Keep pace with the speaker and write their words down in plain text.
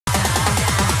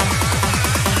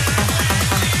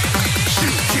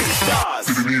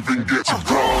even get to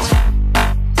cross.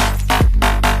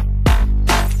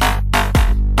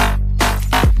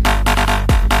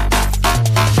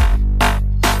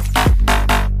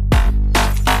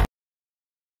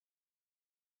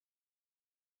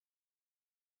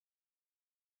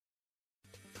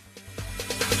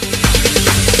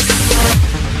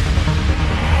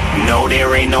 No,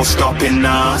 there ain't no stopping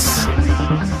us.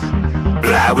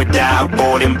 Fly without a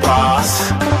boarding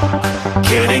pass.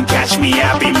 Couldn't catch me,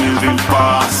 I'll be moving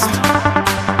fast.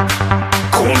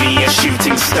 Call me a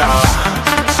shooting star.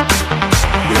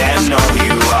 Let 'em know who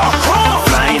you are.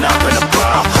 Flying up in a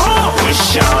bar.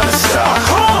 Wish on a star.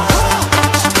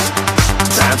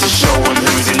 Time to show 'em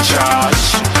who's in charge.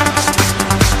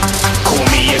 Call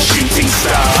me a shooting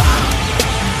star.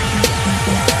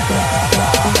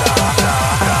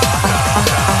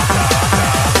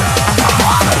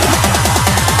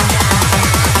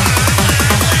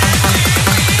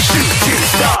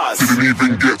 Didn't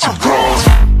even get to cross.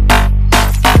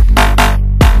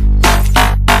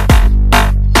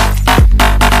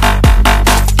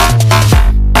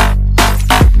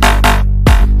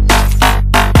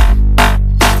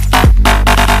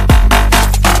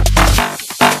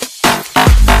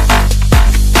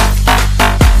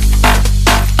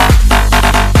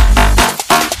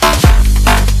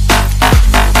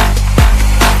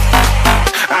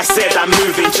 I said I'm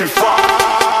moving too far.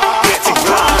 Get to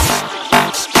glass.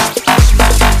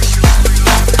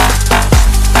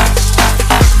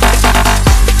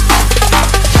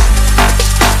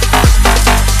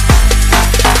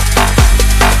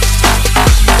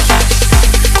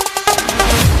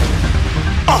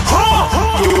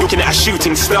 Looking at a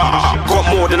shooting star. Got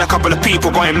more than a couple of people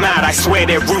going mad, I swear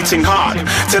they're rooting hard.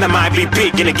 Tell them I'd be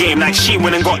big in the game like she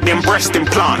went and got them breast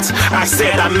implants. I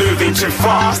said I'm moving too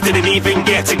fast, didn't even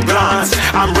get to glance.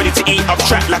 I'm ready to eat up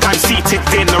track like I'm seated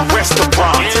in a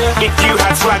restaurant. If you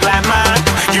had swag like mine,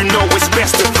 you know it's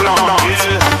best to flaunt.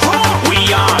 We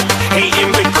aren't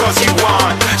hating because you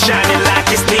aren't shining like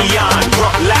it's neon,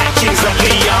 rock like kings of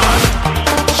Leon.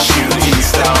 Shooting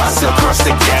stars across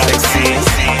the galaxy.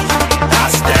 I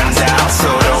stand out, so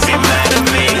don't be mad at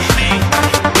me.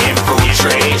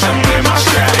 Infiltrate, I'm with my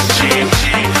strategy.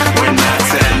 When I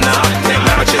turn up, them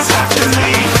amateurs have to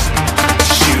leave.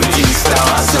 Shooting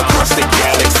stars across the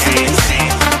galaxy.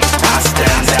 I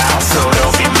stand out, so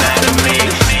don't be mad at me.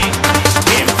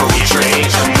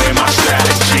 Infiltrate, I'm with my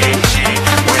strategy.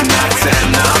 When I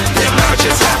turn up, them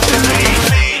amateurs have to leave.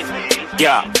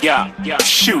 Yeah,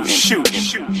 shooting. Yeah, shooting.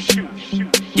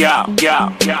 Yeah,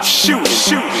 shooting.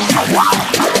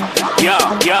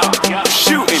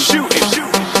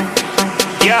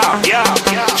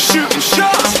 Yeah, shooting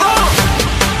shots.